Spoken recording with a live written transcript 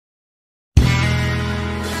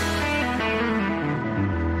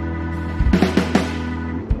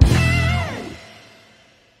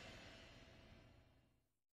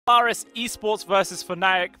Polaris Esports versus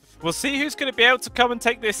Fnatic. We'll see who's going to be able to come and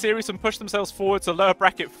take this series and push themselves forward to lower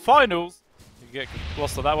bracket finals. You get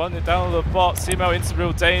lost on that one. They're down on the bot. CML into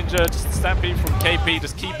real danger. Just a stampede from KP,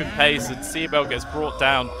 just keeping pace, and CML gets brought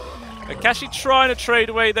down. Akashi trying to trade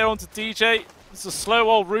away there onto DJ. It's a slow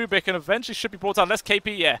old Rubik and eventually should be brought down. Less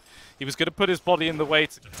KP, yeah. He was going to put his body in the way.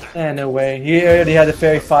 No way. He already had the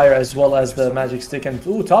Fairy Fire as well as the Magic Stick. And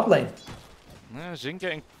ooh, top lane. Yeah, Jin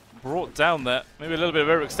getting brought down there. Maybe a little bit of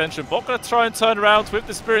overextension. Bot going to try and turn around with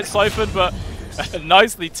the Spirit Siphon, but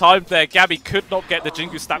nicely timed there. Gabby could not get the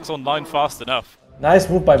Jingu stacks online fast enough. Nice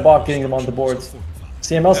move by Bot getting them on the boards.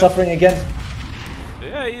 CML suffering again.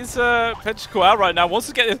 Yeah, he's Pentacle out right now. Wants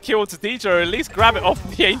to get the kill onto DJ, or at least grab it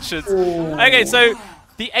off the Ancients. Ooh. Okay, so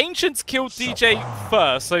the Ancients killed DJ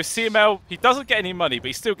first, so CML, he doesn't get any money, but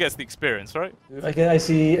he still gets the experience, right? Okay, I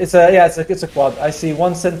see. It's a quad. I see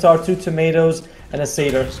 1 Centaur, 2 Tomatoes, and a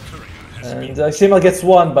Satyr. And CML gets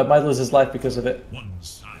 1, but might lose his life because of it. You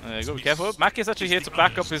gotta be careful. Mac is actually here to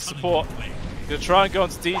back up his support. Gonna try and go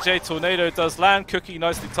onto DJ. Tornado does land. Cookie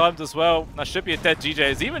nicely timed as well. That should be a dead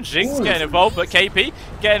DJ. As even Jinx getting involved, but KP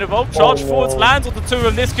getting involved. Charge forwards, lands on the two of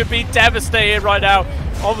them. This could be devastating right now.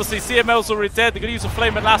 Obviously, CML's already dead. They're gonna use a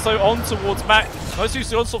Flame and Lasso on towards Mac. Nice use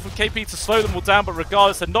the onslaught from KP to slow them all down, but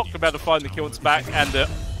regardless, they're not gonna be able to find the kill onto Mac, and the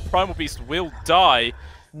Primal Beast will die.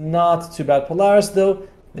 Not too bad. Polaris, though,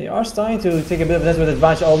 they are starting to take a bit of a network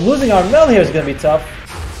advantage. Oh, losing Armel here is gonna be tough.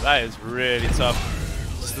 That is really tough.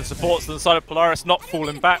 The supports to the side of Polaris not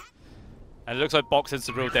falling back. And it looks like Box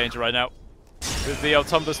into real danger right now. With the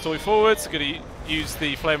Tumblr's toy forwards, going to use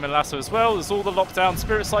the Flame and Lasso as well. There's all the lockdown.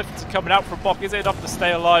 Spirit Siphons are coming out from Bok. Is it enough to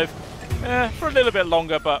stay alive? For a little bit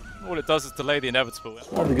longer, but all it does is delay the inevitable.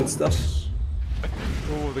 All the good stuff.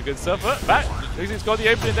 All the good stuff. But back. He's got the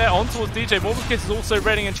opening there on towards DJ. Mormonkiss is also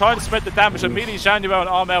ready and trying to spread the damage. Immediately, Januel and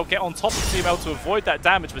Armel get on top of CML to avoid that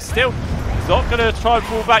damage, but still, he's not going to try and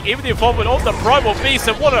fall back. Even the involvement of the Primal Beast,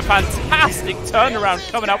 and what a fantastic turnaround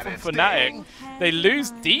coming out from Fnatic. They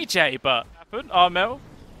lose DJ, but Armel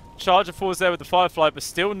charger forwards there with the Firefly, but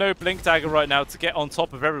still no Blink Dagger right now to get on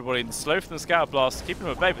top of everybody. And the slow from the Scatter Blast, keeping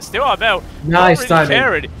him at bay, but still Armel nice not really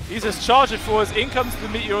caring. He's just charging forwards. In comes the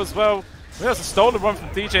Meteor as well. There's a stolen run from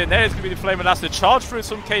DJ, and there's going to be the Flame and Lasso. Charge through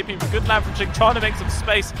from KP with good land from Jing, trying to make some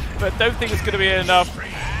space, but don't think it's going to be enough.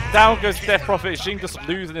 Down goes Death Prophet. Jing just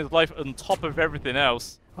losing his life on top of everything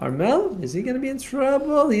else. Armel, is he going to be in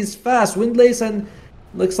trouble? He's fast. Windlace, and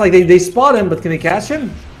looks like they spot him, but can they catch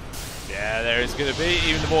him? Yeah, there is going to be.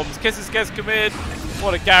 Even the Mormon's Kisses gets come in.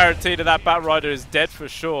 What a guarantee that that Batrider is dead for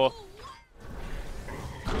sure.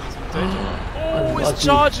 Oh, his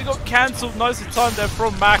charging got cancelled. Nicely timed there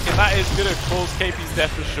from Mac, and that is going to cause KP's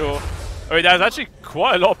death for sure. I mean, there's actually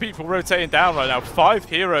quite a lot of people rotating down right now. 5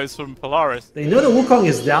 heroes from Polaris. They know the Wukong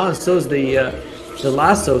is down, and so is the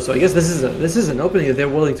Lasso. So I guess this is an opening that they're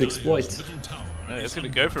willing to exploit. Yeah, it's going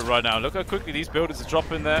to go for it right now. Look how quickly these builders are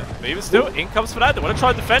dropping there. But even still, in comes Fnatic. They want to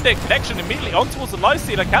try and defend it. Connection immediately on towards the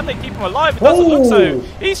Lifestealer. Can they keep him alive? It doesn't look so.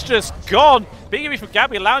 He's just gone. Big from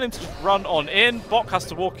Gabby, allowing him to run on in. Bot has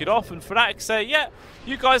to walk it off, and Fnatic say, yeah,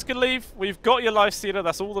 you guys can leave. We've got your Lifestealer.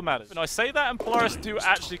 That's all that matters. And I say that, and Polaris do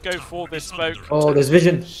actually go for this smoke. Oh, there's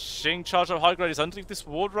vision. Jing charge up high ground. He's underneath this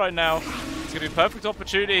ward right now. It's going to be a perfect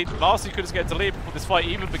opportunity. Marcy could just get delayed before this fight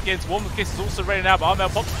even begins. Mormonkiss is also ready now, but Armel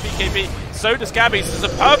pops the PKB. So does Gabby. This is a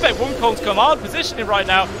perfect Wukong's command positioning right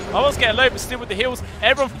now. Armel's getting low, but still with the heals.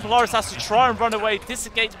 Everyone from Polaris has to try and run away,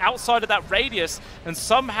 disengage outside of that radius, and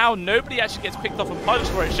somehow nobody actually gets picked off and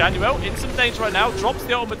punished for it. Januel in some danger right now, drops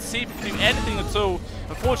the ultimate to see if he can do anything at all.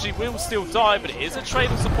 Unfortunately, will still die, but it is a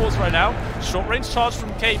trade of supports right now. Short range charge from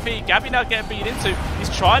KP. Gabby now getting beat into.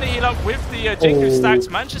 He's trying to heal up with the Jingu stacks.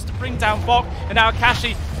 Manages to bring down Bok, and now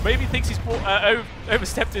Akashi maybe thinks he's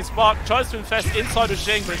overstepped his mark. Tries to infest inside of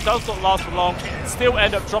Jing, but it does not last for long. Still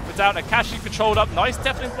end up dropping down. Akashi controlled up. Nice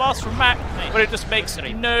deafening blast from Mac, but it just makes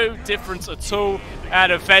no difference at all.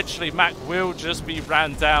 And eventually, Mac will just be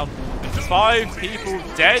ran down. 5 people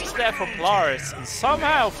dead there from Polaris, and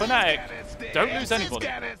somehow Fnatic don't lose anybody.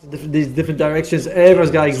 These different directions.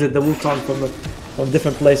 Everyone's got to exit the Wukong from a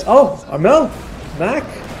different place. Oh, Armel, Mac.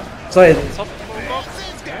 Sorry. Top of the box.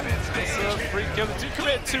 It's a free kill. They do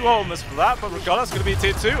commit 2 ultimates for that, but regardless, it's going to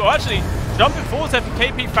be tier 2. Oh, actually, jumping forward there for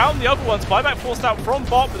KP, found the other ones. Buyback forced out from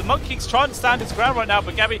Bot, but the Monkey King's trying to stand his ground right now,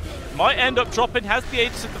 but Gabby might end up dropping. Has the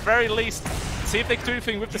Aegis at the very least. See if they can do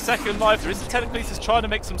anything with the second life. There is a Telekinesis trying to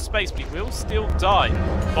make some space, but he will still die.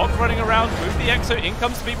 Bok running around with the Exo. In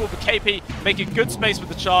comes people with KP, making good space with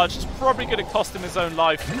the charge. It's probably going to cost him his own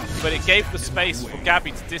life, but it gave the space for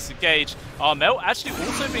Gabby to disengage. Armel actually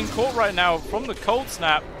also being caught right now from the cold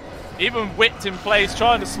snap. Even whipped in place,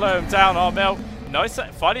 trying to slow him down. Armel Nice,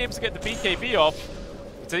 finally able to get the BKB off.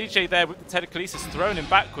 DJ there with the telekinesis throwing him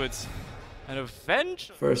backwards. And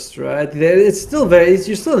Avenge. First right. It's still very.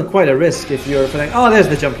 You're still in quite a risk if you're. Oh, there's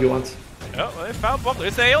the jump you want. Oh, well, they found Bok.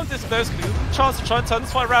 If they on this, there's a chance to try and turn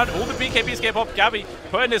this fight around. All the BKBs get off. Gabby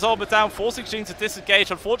putting his armor down, forcing Jing to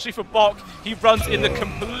disengage. Unfortunately for Bok, he runs in the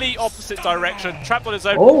complete opposite direction, trapped on his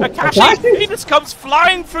own. Oh, Akashi, he just comes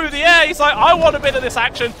flying through the air. He's like, I want a bit of this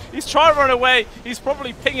action. He's trying to run away. He's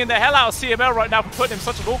probably pinging the hell out of CML right now for putting him in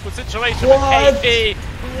such an awkward situation. What? But KP,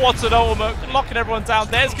 what an ultimate, locking everyone down.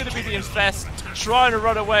 There's going to be the Infest trying to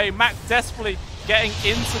run away. Mac desperately getting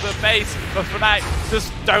into the base, but Fnatic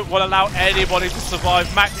just don't want to allow anybody to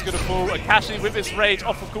survive. Mac's going to fall. Akashi with his rage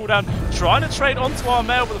off of cooldown, trying to trade onto our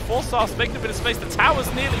mail, but the 4-stars making a bit of space. The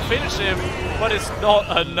tower's nearly finished him, but it's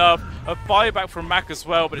not enough. A buyback from Mac as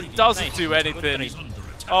well, but it doesn't do anything.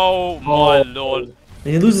 Oh my lord. And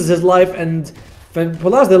he loses his life, and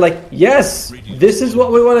Polaris, they're like, yes, this is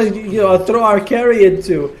what we want to throw our carry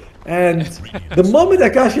into. And the moment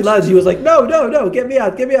Akashi landed, he was like, no, no, no, get me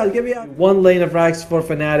out, get me out, get me out. One lane of rags for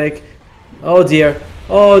Fnatic. Oh dear,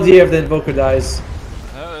 if the Invoker dies.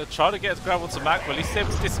 Trying to get his gravel to Mac, but at least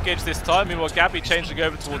able to disengage this time. Meanwhile, Gabby changing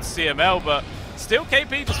over towards CML, but still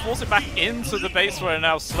KP just forcing back into the base right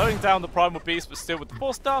now, slowing down the Primal Beast, but still with the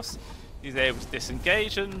 4-staffs. He's able to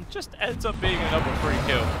disengage and just ends up being another free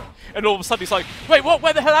kill. And all of a sudden he's like, wait, what?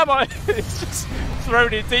 Where the hell am I? It's just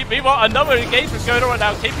thrown in deep. Meanwhile, another engagement going on right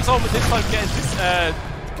now. KP's on with this time getting this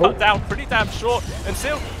cut down pretty damn short. And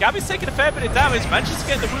still, Gabby's taking a fair bit of damage. Manages to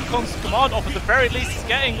get the Wukong's command off at the very least. He's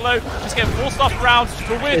getting low. Just getting forced off around.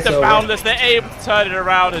 But with the Boundless, they're able to turn it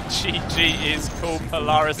around. And GG is called.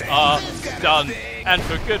 Polaris are done. And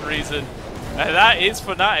for good reason. And that is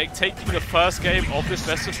Fnatic taking the first game of this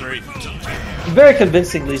best of 3. Very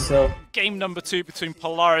convincingly so. Game number 2 between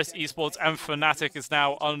Polaris Esports and Fnatic is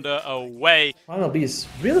now underway. Primal Beast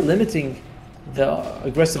really limiting the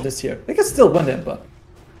aggressiveness here. They can still win it, but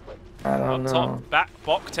I don't know. Top back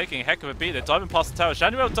Bok taking a heck of a beat. They're diving past the tower.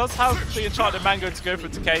 Januel does have the Enchanted Mango to go for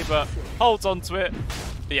decay, but holds on to it.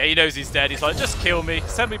 But yeah, he knows he's dead. He's like, just kill me.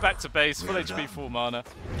 Send me back to base. Full HP, full mana.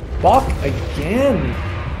 Bok again.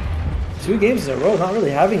 2 games in a row, not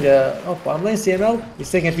really having the bottom lane CML.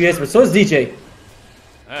 He's taking a few hits, but so is DJ.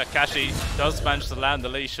 Kashi does manage to land the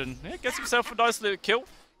Lesion. Yeah, gets himself a nice little kill.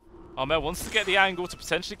 Armel wants to get the angle to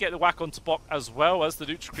potentially get the whack onto Bok as well as the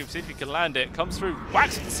neutral creep. See if he can land it. Comes through,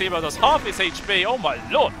 whacks at the CML, does half his HP. Oh my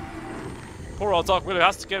lord! Poor old Dark Willow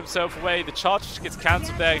has to get himself away. The charge just gets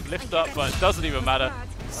cancelled there, lift up, but it doesn't even matter.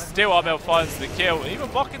 Still Armel finds the kill. Even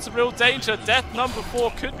Bok in some real danger. Death number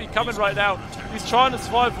 4 could be coming right now. He's trying to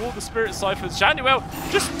survive all the Spirit Ciphers. Januel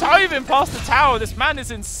just diving past the tower. This man is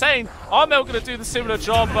insane. Armel going to do the similar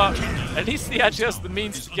job, but at least he actually has the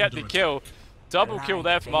means to get the kill. Double kill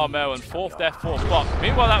there from Armel and 4th death for Bok.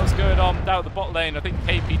 Meanwhile, that was going on down the bot lane. I think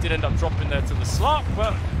KP did end up dropping there to the slot,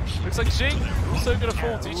 but looks like Jing also going to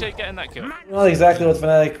fall. DJ getting that kill. Not exactly what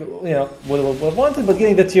Fnatic would have wanted, but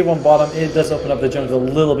getting the tier 1 bottom, it does open up the jungle a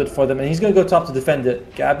little bit for them, and he's going to go top to defend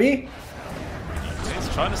it. Gabby? He's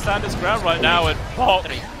trying to stand his ground right now, and Bok.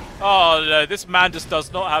 Oh no, this man just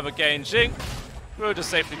does not have a gain. Jing will just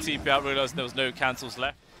safely TP out, realising there was no cancels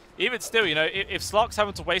left. Even still, if Slark's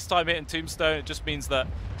having to waste time hitting Tombstone, it just means that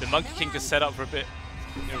the Monkey King is set up for a bit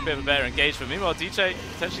of a better engagement. Meanwhile, DJ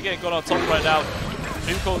potentially getting gone on top right now.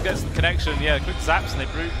 Doomcall gets the connection, yeah, quick zaps, and they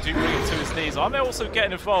do bring him to his knees. Armel also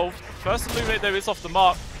getting involved. First Illuminate, though, is off the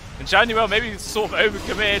mark. And Januel maybe sort of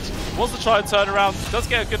overcommitted, wants to try and turn around, does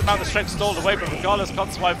get a good amount of strength stolen away, but regardless,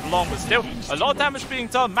 can't survive for long. But still, a lot of damage being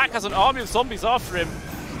done. Mac has an army of zombies after him.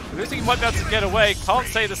 I think he might be able to get away. Can't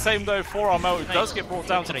say the same though for Armel, who does get brought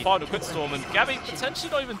down to the final Quit Storm. And Gabby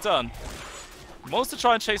potentially not even done. He wants to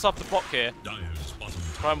try and chase after Bok here.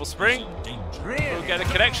 Primal Spring. We'll get a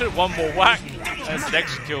connection. One more whack. There's an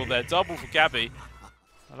extra kill there. Double for Gabby.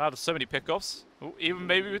 Allowed us so many pickoffs. Even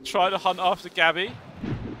maybe we try to hunt after Gabby.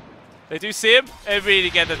 They do see him. They really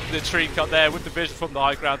get the tree cut there with the vision from the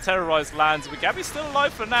high ground. Terrorized lands, but Gabby's still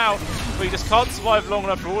alive for now. But he just can't survive long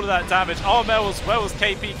enough for all of that damage. Armel as well as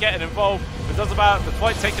KP getting involved. It doesn't matter. The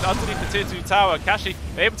fight taken underneath the tier 2 tower. Kashi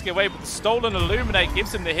able to get away with the stolen Illuminate,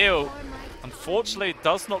 gives him the heal. Unfortunately, it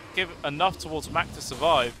does not give enough towards Mac to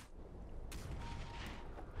survive.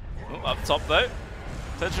 Oh, up top though.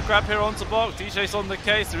 Potential grab here onto Bok. DJ's on the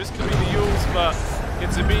case. There is going to be the Yules, but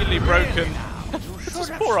it's immediately broken.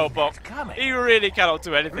 Just poor old Bok. He really cannot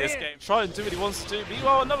do anything this game. Try and do what he wants to do.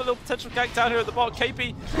 Meanwhile, another little potential gank down here at the bottom.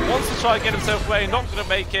 KP wants to try and get himself away. Not going to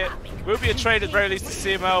make it. Will be a trade at the very least to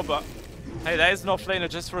CML, but hey, there is an offlaner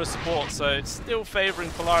just for a support, so it's still favouring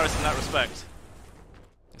Polaris in that respect.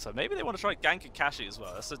 So maybe they want to try gank Akashi as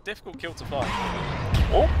well. That's a difficult kill to find.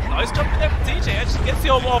 Oh, nice jump there from DJ. Actually gets the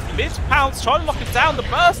ult off mid-pounce, trying to lock it down. The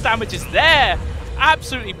burst damage is there.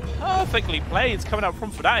 Absolutely perfectly played. It's coming out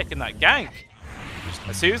from Fnatic in that gank.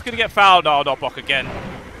 So who's going to get fouled? Oh, not Bok again.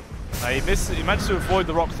 He managed to avoid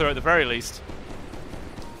the rock throw at the very least.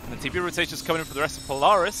 And the TP rotation is coming in for the rest of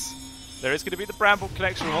Polaris. There is going to be the Bramble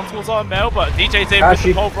connection on towards our Mel, but DJ's able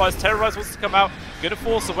to pulverize. Terrorize wants to come out. Going to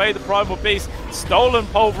force away the Primal Beast. Stolen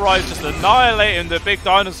pulverize, just annihilating the big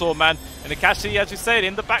dinosaur man. And Akashi, as you said,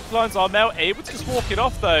 in the back lines, our Mel able to just walk it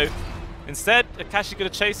off though. Instead, Akashi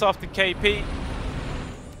going to chase after KP.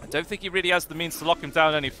 I don't think he really has the means to lock him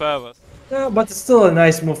down any further. No, but it's still a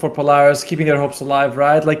nice move for Polaris, keeping their hopes alive,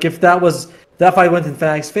 right? Like if that fight went in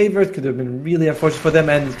Fnatic's favor, it could have been really unfortunate for them.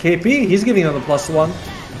 And KP, he's giving them the +1.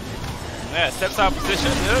 Yeah, steps out of position.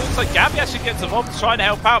 It looks like Gabby actually gets involved to try and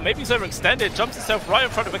help out. Maybe he's overextended, jumps himself right in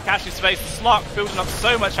front of Akashi's face. Slark building up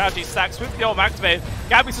so much Haji stacks with the ult activated.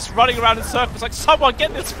 Gabby's just running around in circles like, someone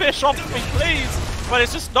get this fish off of me, please! But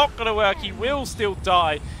it's just not going to work. He will still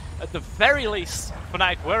die. At the very least,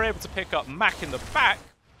 Fnatic were able to pick up Mac in the back.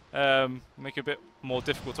 Make it a bit more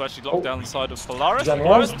difficult to actually lock down the side of Polaris.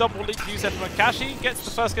 Polaris double leap use there from Akashi, gets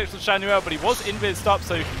the first kick from Shanuel, but he was invinced up,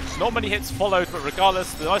 so not many hits followed, but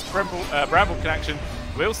regardless, the nice Bramble connection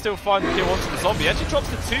will still find the kill onto the zombie. Actually drops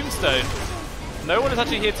the tombstone. No one is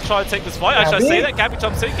actually here to try and take this fight. Actually, I say that Gabby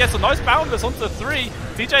jumps in, gets a nice boundless onto the 3.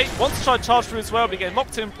 DJ wants to try and charge through as well, but he gets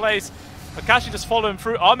locked in place. Akashi just following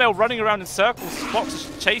through. Armel running around in circles. Fox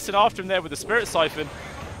is chasing after him there with the Spirit Siphon.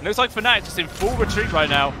 And looks like Fnatic just in full retreat right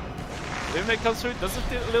now. Eliminate comes through, does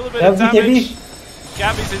a little bit of damage.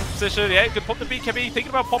 Gabby's in position, yeah, he could pop the BKB, thinking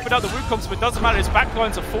about popping out the Wukongs, but it doesn't matter, his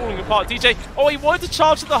backlines are falling apart. DJ, oh, he wanted to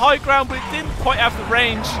charge to the high ground, but he didn't quite have the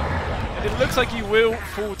range. And it looks like he will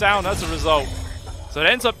fall down as a result. So it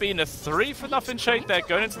ends up being a 3-0 trade there,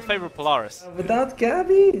 going into the favor of Polaris. Without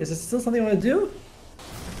Gabby, is it still something you want to do?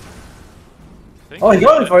 Oh, he's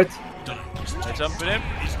going for it. They're jumping in.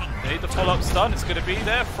 They need the follow-up stun. It's going to be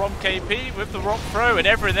there from KP with the rock throw, and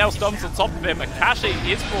everything else dumps on top of him. Akashi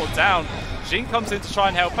is brought down. Jin comes in to try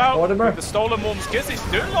and help out with the stolen Morm's Kiss. He's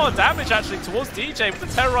doing a lot of damage actually towards DJ with the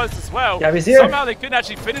terrorized as well. Gabby's here. Somehow they couldn't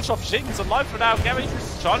actually finish off Jin. He's alive for now. Gabby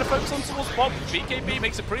trying to focus on towards Pop. BKB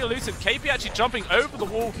makes it pretty elusive. KP actually jumping over the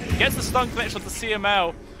wall, gets the stun connection of the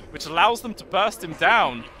CML, which allows them to burst him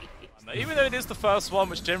down. And even though it is the first one,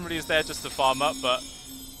 which generally is there just to farm up, but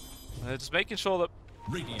just making sure that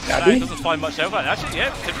Fnatic doesn't find much over. And actually, yeah,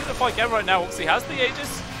 tipping the fight again right now. Once he has the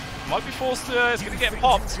Aegis, might be forced to, it's going to get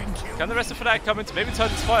popped. Can the rest of Fnatic come in to maybe turn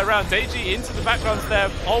this fight around? Deji into the backgrounds there,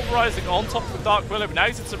 pulverizing on top of the Dark Willow. But now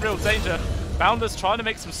he's in some real danger. Bounders trying to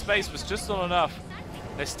make some space was just not enough.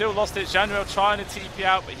 They still lost it. Januel trying to TP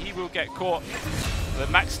out, but he will get caught. But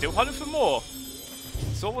Max still hunting for more.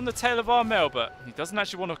 He's all on the tail of our Mel, but he doesn't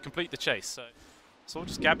actually want to complete the chase. So it's all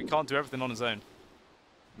just Gabby can't do everything on his own.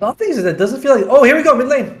 Nothing is it doesn't feel like. Oh, here we go, mid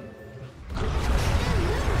lane.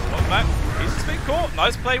 Well, Mac, he's just been caught.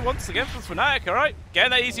 Nice play once again from Fnatic. All right,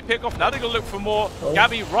 getting that easy pick off. Now they're gonna look for more.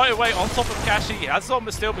 Gabby right away on top of Kashi. He has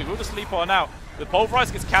Zomba still, but he will just leap on out. The pulverize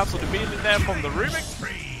gets cancelled immediately there from the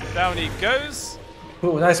Rubik. Down he goes.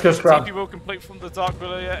 Ooh, nice ghost grab. TP will complete from the Dark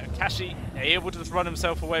Willow. Yeah. Kashi able to just run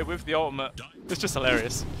himself away with the ultimate. It's just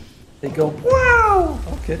hilarious. They go, wow!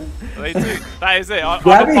 Okay. They do. That is it. I'm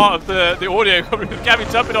a part of the audio. Gabby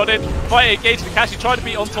jumping on in, fighting engaged with Kashi, trying to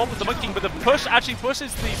be on top of the Monkey King, but the push actually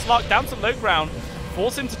pushes the Slark down to low ground,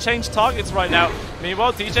 force him to change targets right now.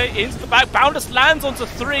 Meanwhile, DJ into the back, Boundless lands onto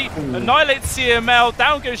 3, annihilates CML,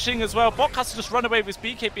 down goes Xing as well. Bok has to just run away with his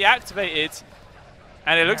BKB activated.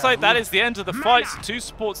 And it looks like that is the end of the fight. So 2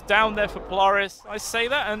 supports down there for Polaris. I say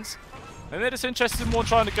that, and they're just interested in more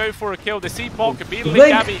trying to go for a kill. They see Bok, immediately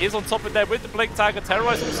Gabby is on top of there with the Blink Tagger.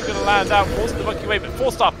 Terrorize also going to land out, forcing the monkey away, but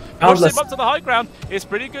 4-star pushes him up to the high ground. It's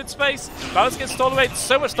pretty good space. Balance gets stolen away.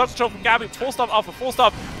 So much stock control from Gabby. 4-star after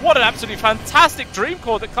 4-star. What an absolutely fantastic dream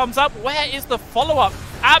core that comes up. Where is the follow-up?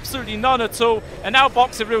 Absolutely none at all. And now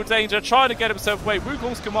Bok's in real danger, trying to get himself away.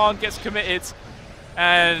 Wukong's command gets committed.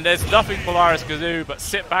 And there's nothing Polaris can do but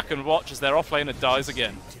sit back and watch as their offlaner dies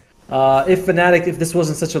again. If Fnatic, if this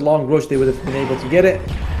wasn't such a long rush, they would have been able to get it.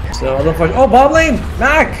 So I look for. Oh, bottom lane,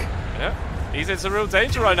 Mac. Yeah, he's in some real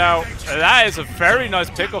danger right now. That is a very nice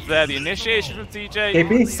pickoff there. The initiation from DJ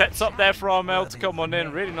KP sets up there for Armel to come on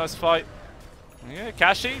in. Really nice fight. Yeah,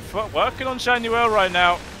 Kashi working on Shanuel right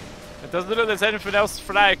now. It doesn't look like there's anything else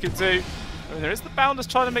Fnatic can do. I mean, there is the Bounders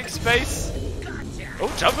trying to make space.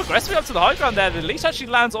 Oh, jump aggressively up to the high ground there. The leash actually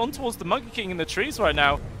lands on towards the Monkey King in the trees right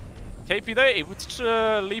now. KP though able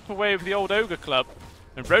to leap away with the old Ogre Club.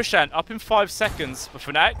 And Roshan up in 5 seconds. But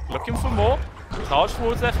Fnatic looking for more. Charge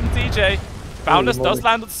forwards there from DJ. Boundless does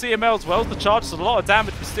land on the CML as well as the charge, so a lot of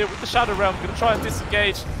damage, but still with the Shadow Realm, going to try and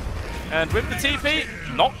disengage. And with the TP,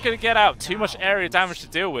 not going to get out. Too much area damage to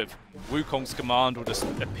deal with. Wukong's command will just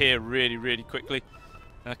appear really, really quickly.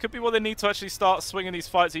 And it could be what they need to actually start swinging these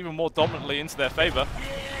fights even more dominantly into their favour.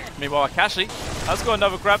 Meanwhile, Akashi has got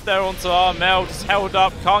another grab there onto Armel, just held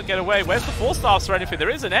up, can't get away. Where's the 4-stars or anything? There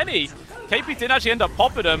isn't any. KP didn't actually end up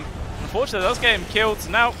popping them. Unfortunately, that does get him killed.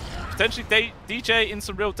 So now, potentially DJ in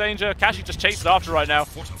some real danger. Akashi just chased after right now.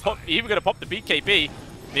 Even going to pop the BKB.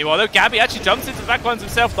 Meanwhile, though, Gabby actually jumps into the backlines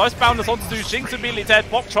himself. Nice Boundless onto do. Jinx immediately dead.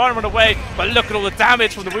 Bok trying to run away. But look at all the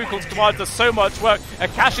damage from the Wukong's command. Does so much work.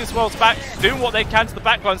 Akashi swells back, doing what they can to the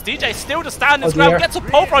backlines. DJ still just standing his ground. Gets a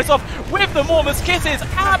pulverize off with the Mormons Kisses.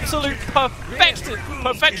 Absolute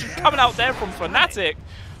perfection coming out there from Fnatic.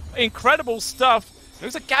 Incredible stuff.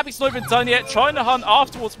 Looks like Gabby's not even done yet. Trying to hunt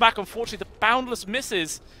afterwards back. Unfortunately, the Boundless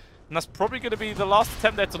misses. And that's probably going to be the last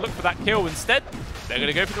attempt there to look for that kill. Instead, they're going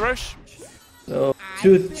to go for the Roche. So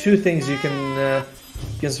two things you can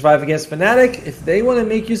survive against Fnatic if they want to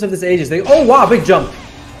make use of this Aegis. Oh wow, big jump!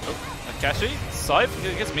 Oh, Akashi, Scythe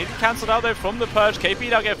gets immediately cancelled out there from the Purge. KP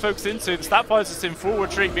now get focused into the Snapfire's just in full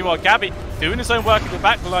retreat. Meanwhile, Gabby doing his own work in the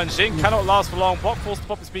back line. Jing cannot last for long. Bok forced to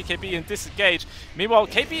pop his BKB and disengage. Meanwhile,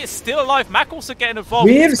 KP is still alive. Mac also getting involved.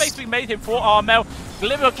 This basically made him for Armel.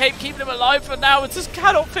 Glimmer Cape keeping him alive for now. And just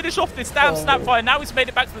cannot finish off this damn Snapfire. Now he's made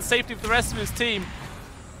it back to the safety of the rest of his team.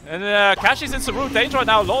 And Kashi's in some real danger right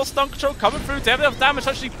now. A lot of stun control coming through. Devil of damage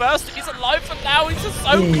actually burst. He's alive for now. He's just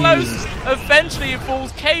so close. Eventually he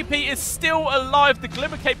falls. KP is still alive. The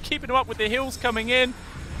Glimmer Cape keeping him up with the heals coming in.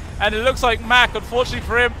 And it looks like Mac, unfortunately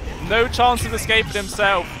for him, no chance of escaping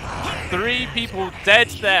himself. 3 people dead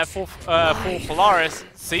there for Polaris.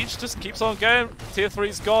 Siege just keeps on going. Tier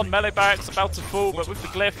 3's gone. Melee barracks about to fall, but with the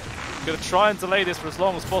glyph, going to try and delay this for as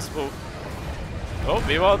long as possible. Oh,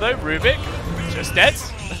 meanwhile though, Rubik just dead.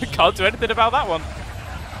 Can't do anything about that one.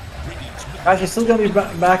 Actually, still going to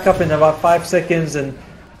be back up in about 5 seconds, and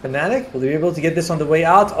Fnatic, will they be able to get this on the way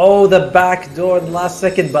out? Oh, the back door in the last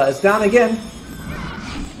second, but it's down again.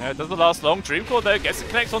 Yeah, it doesn't last long. Dreamcore though gets it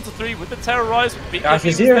connects onto 3 with the Terrorize.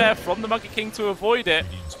 Kashi's here there from the Monkey King to avoid it.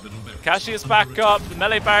 Kashi is back up. The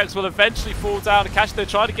melee barracks will eventually fall down. Kashi though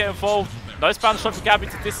trying to get involved. Nice bounce shot for Gabby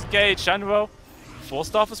to disengage. Shanwell,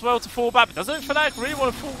 4-staff as well to fall back. But doesn't Fnatic really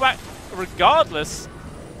want to fall back regardless?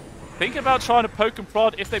 Thinking about trying to poke and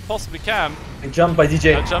prod if they possibly can. And jump by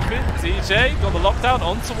DJ. Jump in. DJ got the lockdown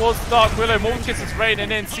on towards the Dark Willow. Morton Kiss is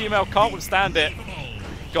raining in. CML can't withstand it.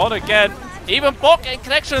 Gone again. Even Bok in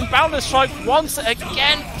connection. Boundless strike once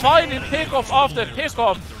again. Finding pickoff after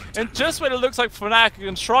pickoff. And just when it looks like Fnatic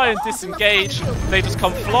can try and disengage, they just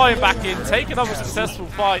come flying back in, take another successful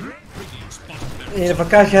fight. If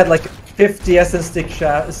Akashi had like 50 Essence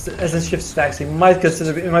Shift stacks, he might be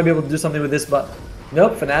able to do something with this, but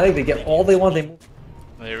nope, Fnatic, they get all they want.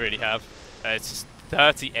 They really have. It's just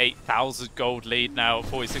 38,000 gold lead now,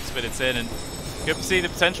 46 minutes in, and you can see the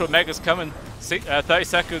potential of Megas coming. 30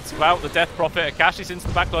 seconds without the Death Prophet. Akashi's into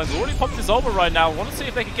the backline. He's already popped his Ultra right now. Want to see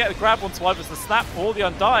if they can get a grab onto either the Snap or the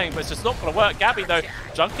Undying, but it's just not going to work. Gabby, though,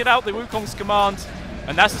 junking out the Wukong's command,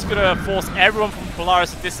 and that's just going to force everyone from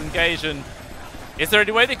Polaris to disengage. And is there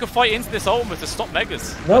any way they could fight into this ultimate to stop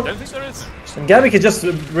Megas? Nope. I don't think there is. And Gabby could just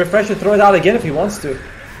refresh and throw it out again if he wants to.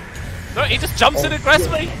 No, he just jumps in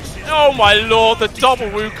aggressively. Oh my lord, the double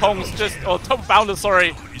Wukong's just, or double Bounder,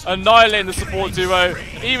 sorry, annihilating the support duo.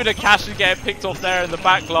 Even Akashi getting picked off there in the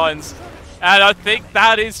back lines. And I think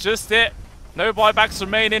that is just it. No buybacks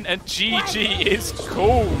remaining, and GG is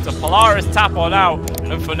called. The Polaris tap on out,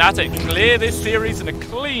 and Fnatic clear this series in a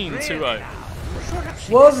clean 2-0.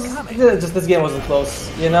 Just this game wasn't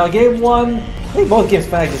close. You know, game 1, I think both games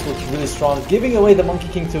Fnatic just looked really strong. Giving away the Monkey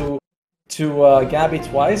King to Gabby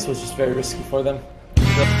twice was just very risky for them.